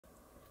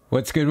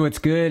What's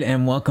good,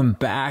 and welcome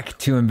back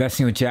to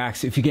Investing with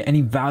Jax. If you get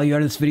any value out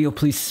of this video,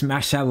 please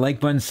smash that like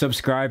button,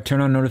 subscribe, turn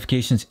on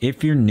notifications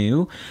if you're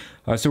new.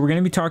 So we're going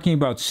to be talking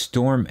about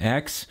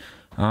STORMX.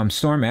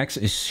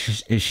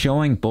 STORMX is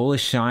showing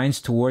bullish signs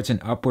towards an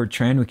upward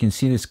trend. We can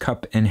see this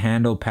cup and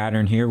handle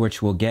pattern here,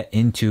 which we'll get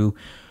into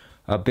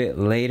a bit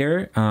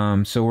later.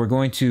 So we're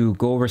going to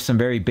go over some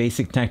very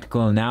basic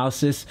technical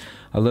analysis,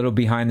 a little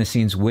behind the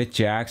scenes with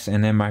Jax,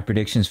 and then my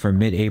predictions for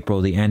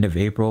mid-April, the end of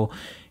April,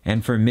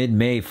 and for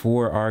mid-May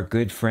for our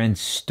good friend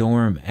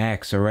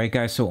STORMX. All right,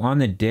 guys. So on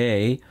the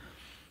day,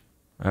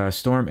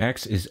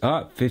 STORMX is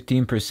up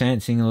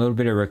 15%, seeing a little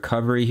bit of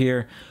recovery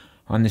here.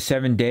 On the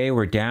 7-day,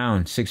 we're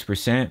down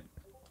 6%.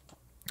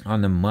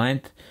 On the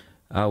month,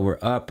 we're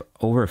up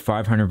over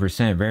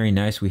 500%. Very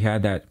nice. We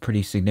had that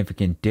pretty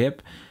significant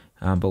dip,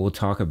 but we'll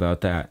talk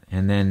about that.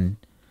 And then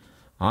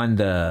on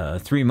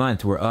the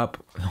 3-month, we're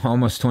up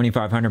almost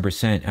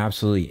 2,500%.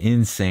 Absolutely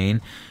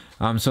insane.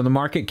 So the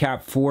market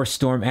cap for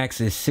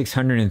STORMX is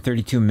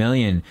 632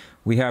 million.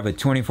 We have a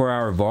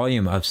 24-hour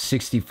volume of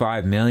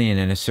 65 million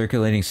and a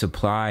circulating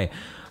supply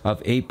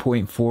of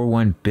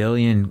 8.41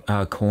 billion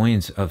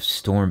coins of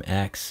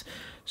STORMX.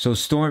 So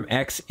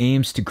STORMX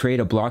aims to create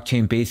a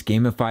blockchain-based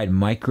gamified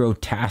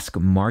micro-task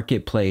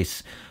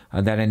marketplace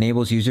that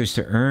enables users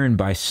to earn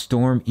by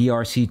Storm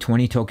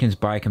ERC20 tokens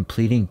by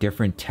completing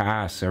different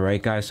tasks. All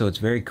right, guys. So it's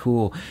very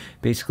cool.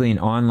 Basically, an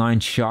online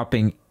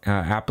shopping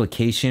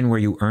application where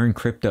you earn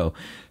crypto.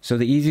 So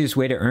the easiest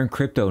way to earn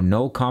crypto,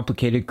 no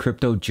complicated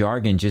crypto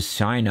jargon, just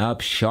sign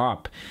up,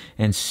 shop,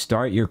 and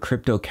start your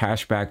crypto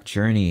cashback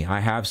journey.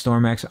 I have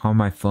STORMX on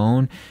my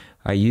phone.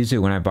 I use it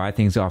when I buy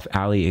things off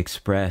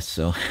AliExpress.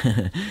 So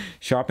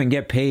shop and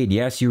get paid.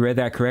 Yes, you read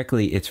that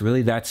correctly. It's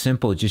really that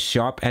simple. Just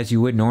shop as you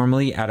would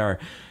normally at our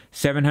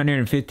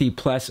 750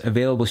 plus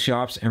available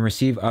shops and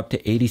receive up to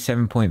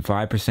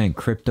 87.5%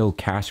 crypto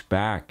cash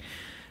back.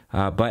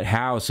 But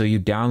how? So you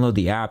download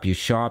the app, you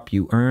shop,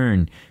 you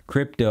earn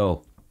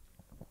crypto,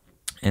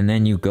 and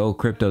then you go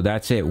crypto.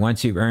 That's it.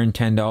 Once you've earned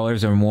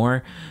 $10 or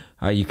more,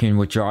 you can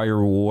withdraw your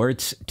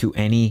rewards to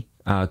any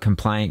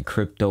compliant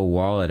crypto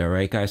wallet. All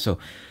right, guys. So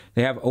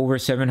they have over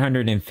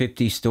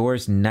 750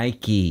 stores.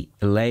 Nike,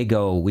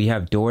 Lego, we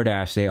have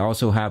DoorDash. They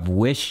also have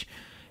Wish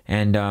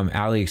and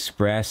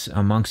AliExpress,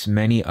 amongst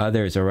many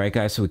others. All right,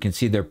 guys. So we can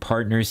see their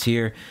partners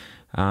here.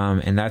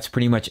 And that's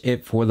pretty much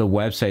it for the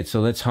website. So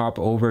let's hop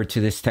over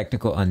to this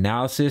technical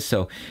analysis.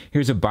 So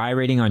here's a buy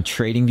rating on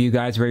TradingView,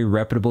 guys. Very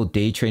reputable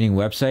day trading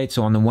website.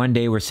 So on the 1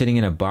 day, we're sitting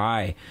in a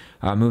buy.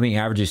 Moving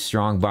averages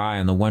strong buy.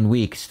 On the 1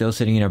 week, still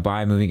sitting in a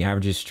buy. Moving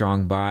averages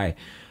strong buy.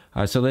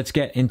 So let's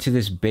get into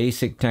this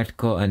basic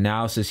technical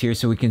analysis here.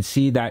 So we can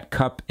see that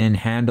cup and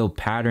handle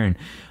pattern.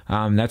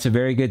 That's a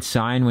very good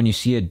sign when you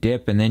see a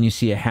dip and then you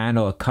see a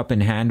handle, a cup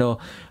and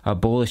handle, a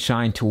bullish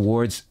sign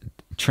towards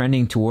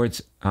trending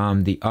towards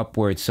the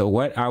upward. So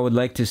what I would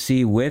like to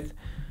see with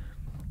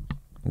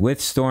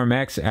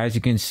STORMX, as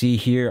you can see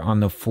here on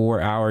the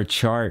 4-hour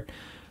chart,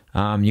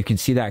 you can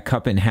see that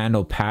cup and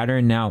handle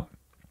pattern. Now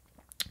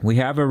we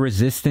have a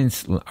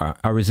resistance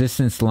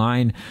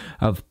line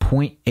of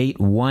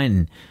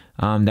 0.81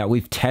 that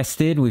we've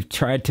tested. We've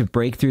tried to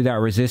break through that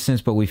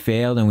resistance, but we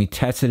failed, and we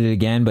tested it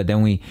again, but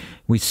then we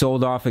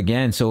sold off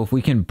again. So if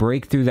we can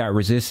break through that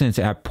resistance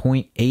at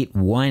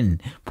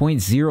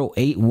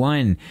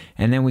 0.81,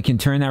 and then we can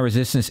turn that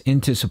resistance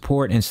into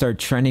support and start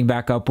trending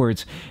back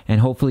upwards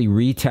and hopefully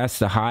retest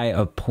the high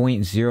of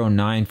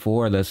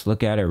 0.094. Let's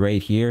look at it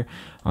right here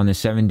on the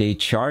 7-day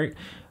chart.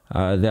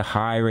 The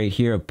high right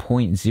here of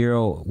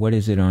 0.0, what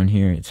is it on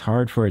here? It's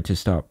hard for it to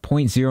stop.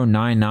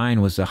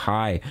 0.099 was the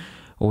high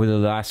over the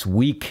last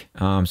week.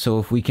 So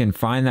if we can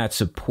find that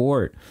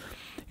support,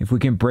 if we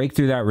can break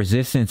through that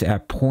resistance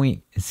at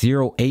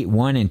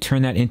 0.081 and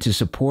turn that into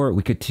support,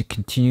 we could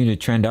continue to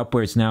trend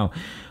upwards. Now,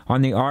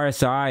 on the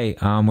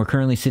RSI, we're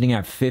currently sitting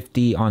at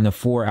 50 on the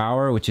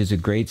 4-hour, which is a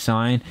great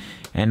sign.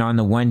 And on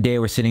the 1 day,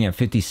 we're sitting at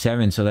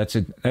 57. So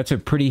that's a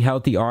pretty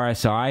healthy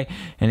RSI.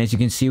 And as you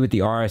can see with the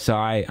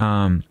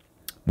RSI,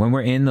 when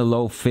we're in the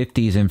low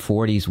 50s and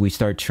 40s, we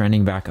start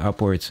trending back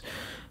upwards.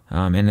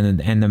 And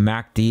the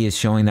MACD is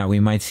showing that we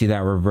might see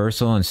that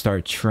reversal and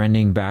start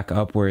trending back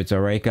upwards.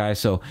 All right, guys.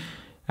 So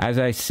as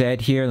I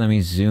said here, let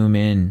me zoom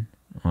in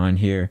on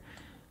here.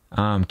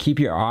 Keep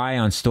your eye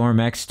on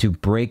STORMX to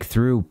break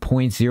through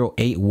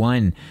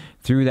 0.081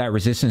 through that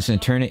resistance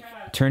and turn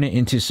it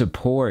into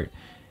support.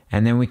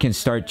 And then we can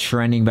start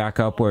trending back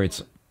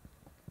upwards.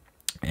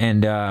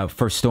 And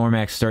for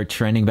STORMX, start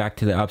trending back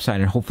to the upside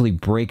and hopefully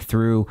break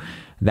through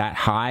that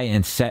high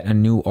and set a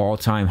new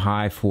all-time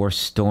high for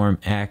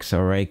STORMX.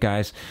 All right,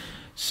 guys.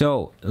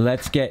 So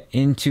let's get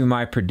into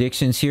my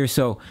predictions here.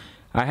 So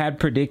I had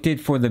predicted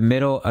for the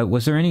middle.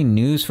 Was there any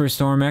news for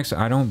STORMX?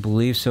 I don't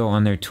believe so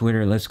on their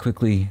Twitter. Let's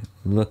quickly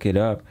look it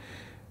up.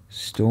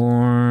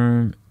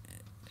 STORMX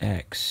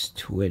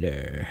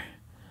Twitter.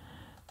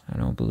 I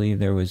don't believe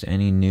there was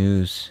any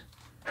news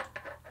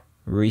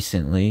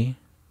recently.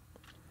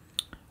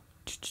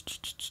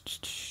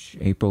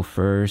 April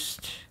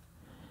 1st.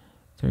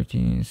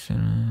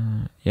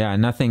 13. Yeah,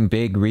 nothing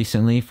big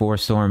recently for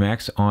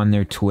STORMX on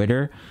their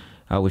Twitter,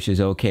 which is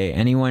okay.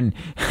 Anyone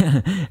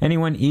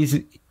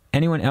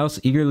else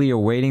eagerly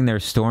awaiting their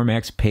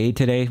STORMX pay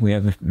today? We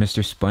have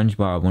Mr.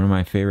 SpongeBob, one of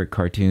my favorite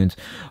cartoons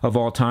of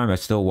all time. I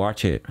still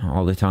watch it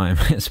all the time,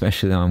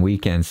 especially on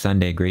weekends.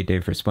 Sunday, great day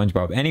for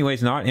SpongeBob.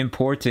 Anyways, not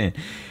important.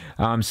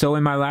 So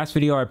in my last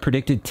video, I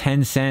predicted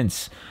 10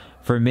 cents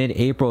for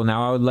mid-April.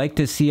 Now I would like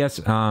to see us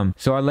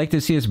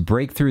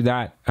break through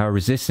that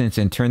resistance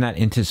and turn that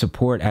into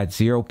support at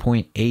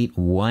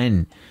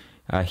 0.81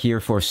 here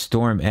for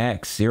STORMX.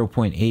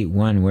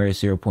 0.81. Where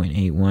is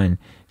 0.81?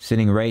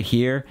 Sitting right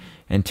here,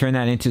 and turn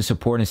that into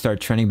support and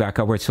start trending back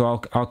upwards.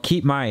 So I'll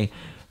keep my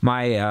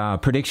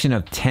prediction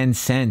of 10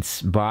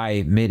 cents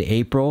by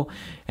mid-April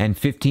and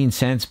 15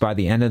 cents by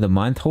the end of the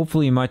month.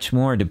 Hopefully much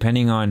more,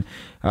 depending on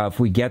if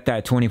we get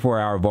that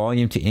 24-hour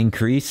volume to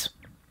increase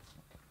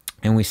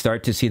and we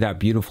start to see that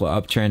beautiful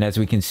uptrend. As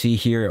we can see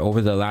here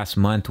over the last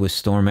month with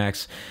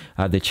STORMX,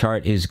 the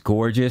chart is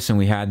gorgeous, and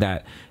we had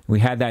that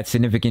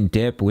significant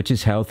dip, which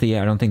is healthy.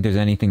 I don't think there's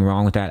anything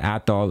wrong with that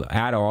at all.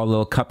 A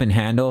little cup and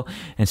handle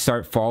and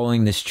start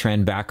following this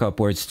trend back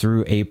upwards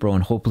through April,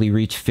 and hopefully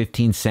reach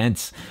 15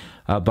 cents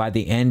by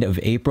the end of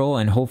April,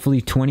 and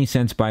hopefully 20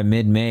 cents by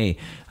mid-May.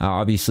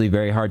 Obviously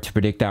very hard to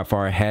predict that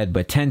far ahead,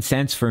 but 10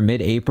 cents for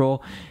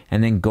mid-April,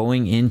 and then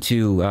going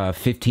into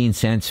 15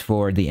 cents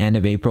for the end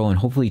of April, and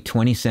hopefully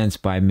 20 cents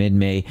by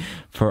mid-May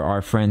for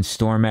our friend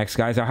STORMX.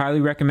 Guys, I highly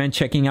recommend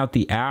checking out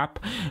the app.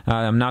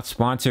 I'm not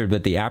sponsored,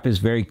 but the app is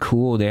very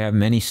cool. They have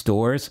many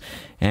stores,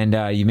 and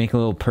you make a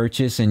little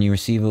purchase and you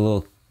receive a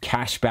little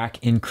cash back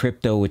in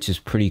crypto, which is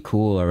pretty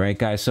cool. All right,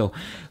 guys, so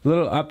a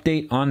little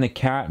update on the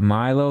cat.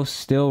 Milo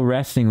still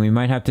resting. We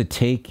might have to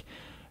take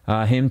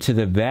him to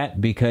the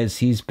vet because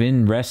he's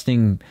been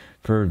resting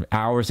for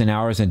hours and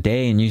hours a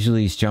day, and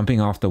usually he's jumping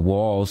off the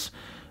walls.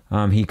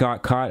 He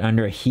got caught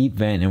under a heat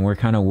vent, and we're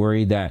kind of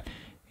worried that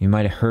he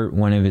might have hurt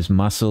one of his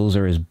muscles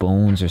or his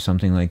bones or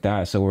something like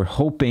that. So we're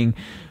hoping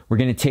we're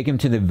going to take him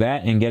to the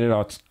vet and get it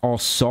all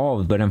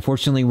solved. But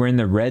unfortunately, we're in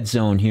the red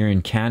zone here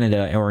in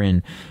Canada, or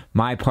in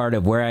my part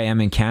of where I am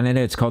in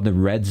Canada. It's called the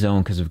red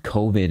zone because of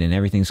COVID, and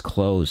everything's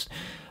closed.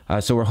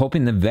 So we're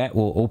hoping the vet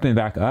will open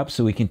back up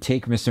so we can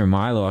take Mr.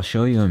 Milo. I'll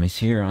show you him. He's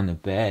here on the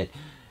bed.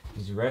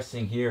 He's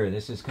resting here.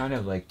 This is kind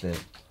of like the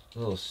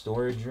little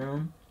storage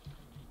room.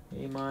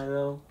 Hey,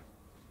 Milo.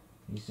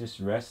 He's just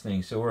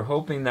resting. So we're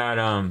hoping that,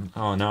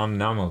 oh, now I'm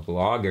a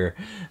vlogger.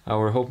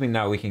 We're hoping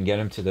that we can get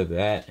him to the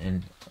vet,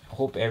 and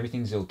hope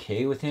everything's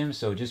okay with him.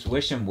 So just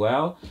wish him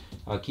well.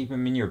 Keep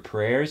him in your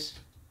prayers.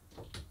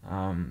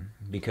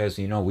 Because,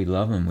 you know, we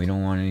love him. We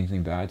don't want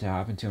anything bad to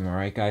happen to him. All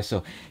right, guys.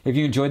 So if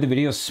you enjoyed the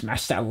video,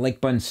 smash that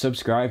like button,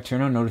 subscribe,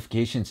 turn on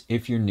notifications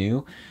if you're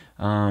new.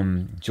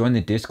 Join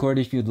the Discord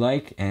if you'd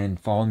like, and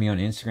follow me on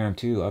Instagram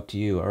too. Up to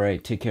you. All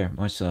right, take care.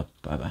 Much love.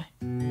 Bye-bye.